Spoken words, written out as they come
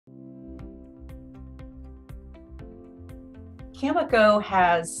CAMICO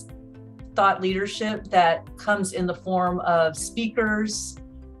has thought leadership that comes in the form of speakers,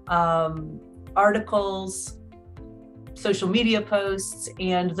 articles, social media posts,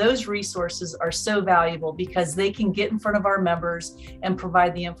 and those resources are so valuable because they can get in front of our members and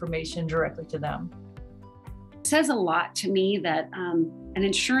provide the information directly to them. It says a lot to me that an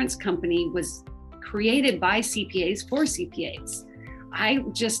insurance company was created by CPAs for CPAs.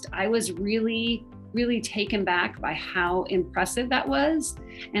 I was really taken back by how impressive that was.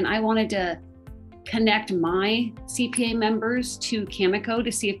 And I wanted to connect my CPA members to CAMICO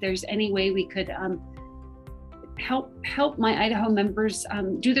to see if there's any way we could help my Idaho members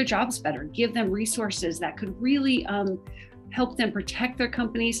do their jobs better, give them resources that could really help them protect their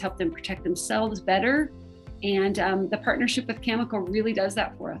companies, help them protect themselves better. And the partnership with CAMICO really does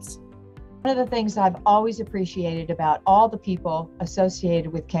that for us. One of the things I've always appreciated about all the people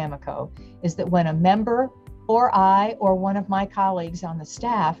associated with CAMICO is that when a member or I or one of my colleagues on the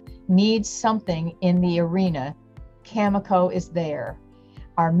staff needs something in the arena, CAMICO is there.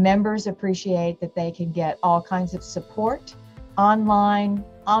 Our members appreciate that they can get all kinds of support online,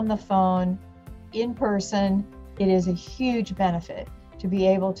 on the phone, in person. It is a huge benefit to be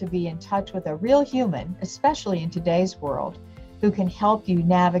able to be in touch with a real human, especially in today's world, who can help you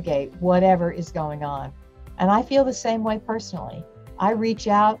navigate whatever is going on. And I feel the same way personally. I reach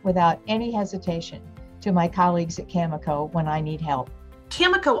out without any hesitation to my colleagues at CAMICO when I need help.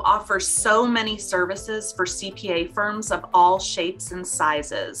 CAMICO offers so many services for CPA firms of all shapes and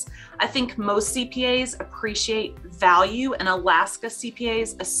sizes. I think most CPAs appreciate value, and Alaska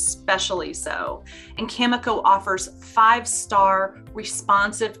CPAs especially so. And CAMICO offers 5-star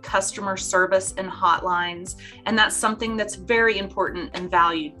responsive customer service and hotlines, and that's something that's very important and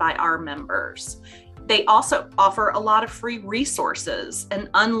valued by our members. They also offer a lot of free resources and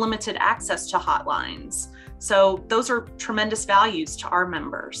unlimited access to hotlines. So those are tremendous values to our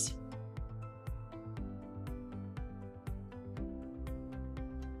members.